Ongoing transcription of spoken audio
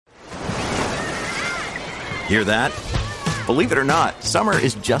Hear that? Believe it or not, summer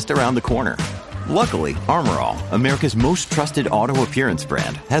is just around the corner. Luckily, Armor All, America's most trusted auto appearance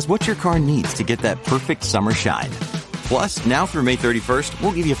brand, has what your car needs to get that perfect summer shine. Plus, now through May 31st,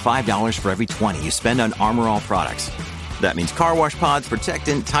 we'll give you $5 for every $20 you spend on Armor All products. That means car wash pods,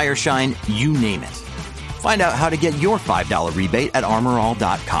 protectant, tire shine, you name it. Find out how to get your $5 rebate at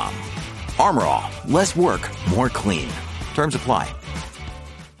armorall.com. Armor All, less work, more clean. Terms apply.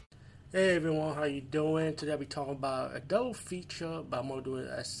 Hey everyone, how you doing? Today I'll be talking about a double feature, but I'm going to do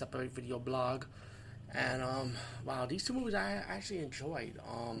a separate video blog. And wow, these two movies I actually enjoyed.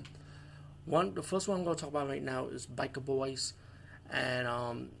 The first one I'm going to talk about right now is Biker Boys,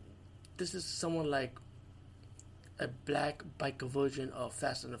 and this is someone like a black biker version of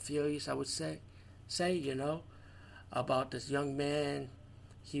Fast and the Furious, I would say, about this young man.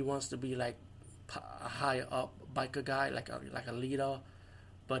 He wants to be like a higher up biker guy, like a leader.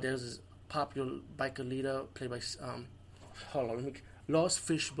 But there's this popular biker leader played by Lawrence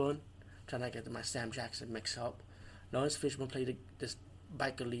Fishburne. Trying not to get my Sam Jackson mixed up. Lawrence Fishburne played this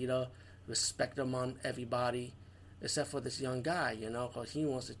biker leader, respect among everybody, except for this young guy, because he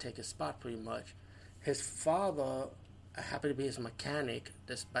wants to take his spot pretty much. His father happened to be his mechanic,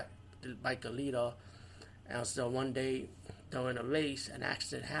 the biker leader, and so one day during a race, an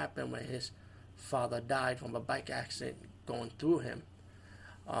accident happened where his father died from a bike accident going through him.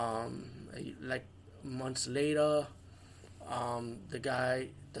 Like months later, the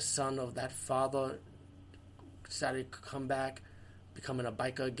son of that father decided to come back, becoming a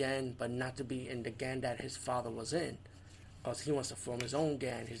biker again, but not to be in the gang that his father was in, because he wants to form his own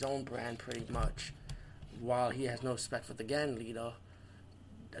gang, his own brand pretty much, while he has no respect for the gang leader,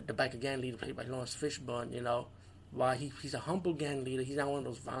 the biker gang leader played by Lawrence Fishburne, while he's a humble gang leader, he's not one of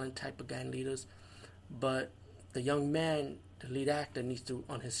those violent type of gang leaders, but the young man, the lead actor, needs to,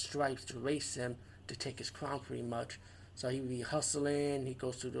 on his stripes, to race him to take his crown pretty much. So he be hustling, he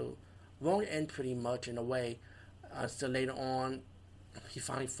goes to the wrong end pretty much in a way, until later on, he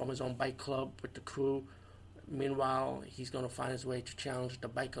finally formed his own bike club with the crew. Meanwhile, he's going to find his way to challenge the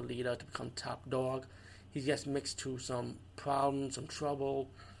biker leader to become top dog. He gets mixed to some problems, some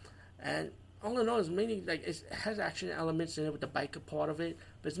trouble, and all in all, it's mainly like it has action elements in it with the biker part of it,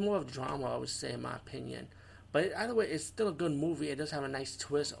 but it's more of drama, I would say, in my opinion. But either way, it's still a good movie. It does have a nice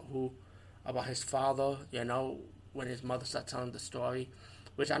twist about his father, when his mother starts telling the story,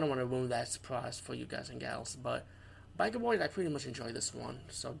 which I don't want to ruin that surprise for you guys and gals. But Biker Boys, I pretty much enjoy this one,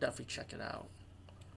 so definitely check it out.